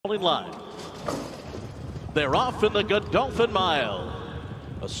Fall in line. They're off in the Godolphin mile.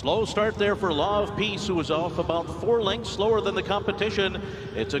 A slow start there for Law of Peace, who was off about 4 lengths slower than the competition.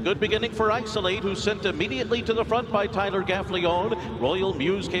 It's a good beginning for Isolate, who's sent immediately to the front by Tyler Gaffalione. Royal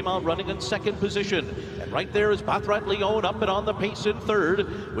Muse came out running in second position. And right there is Bathrat Leone up and on the pace in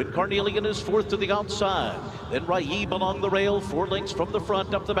third. Win Carnelian is fourth to the outside. Then Raib along the rail, 4 lengths from the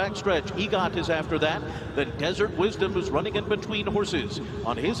front up the backstretch. Egot is after that. Then Desert Wisdom is running in between horses.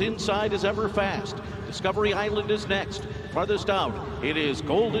 On his inside is Everfast. Discovery Island is next. Farthest out, it is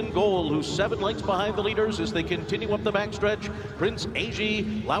Golden Goal, who's 7 lengths behind the leaders as they continue up the backstretch. Prince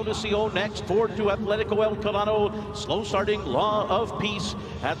Agi, Laudacio next, forward to Atletico El Colano. Slow starting Law of Peace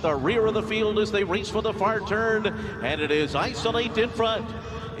at the rear of the field as they race for the far turn. And it is Isolate in front.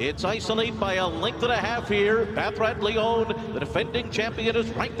 It's Isolate by 1.5 lengths here. Bathrat Leone, the defending champion, is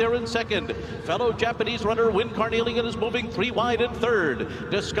right there in second. Fellow Japanese runner Win Carnelian is moving 3 wide in third.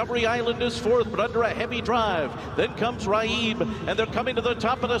 Discovery Island is fourth, but under a heavy drive. Then comes Raib, and they're coming to the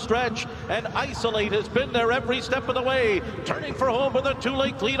top of the stretch. And Isolate has been there every step of the way, turning for home with a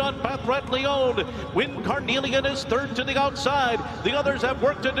 2-length lead on Bathrat Leone. Win Carnelian is third to the outside. The others have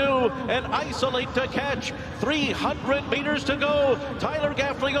work to do, and Isolate to catch. 300 meters to go. Tyler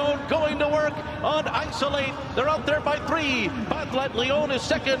Gaffalione going to work on Isolate. They're out there by 3. Bathrat Leone is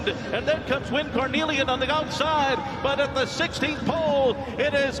second, and then comes Win Carnelian on the outside. But at the 16th pole,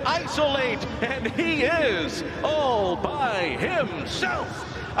 it is Isolate, and he is all by himself.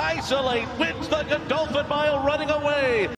 Isolate wins the Godolphin mile running away.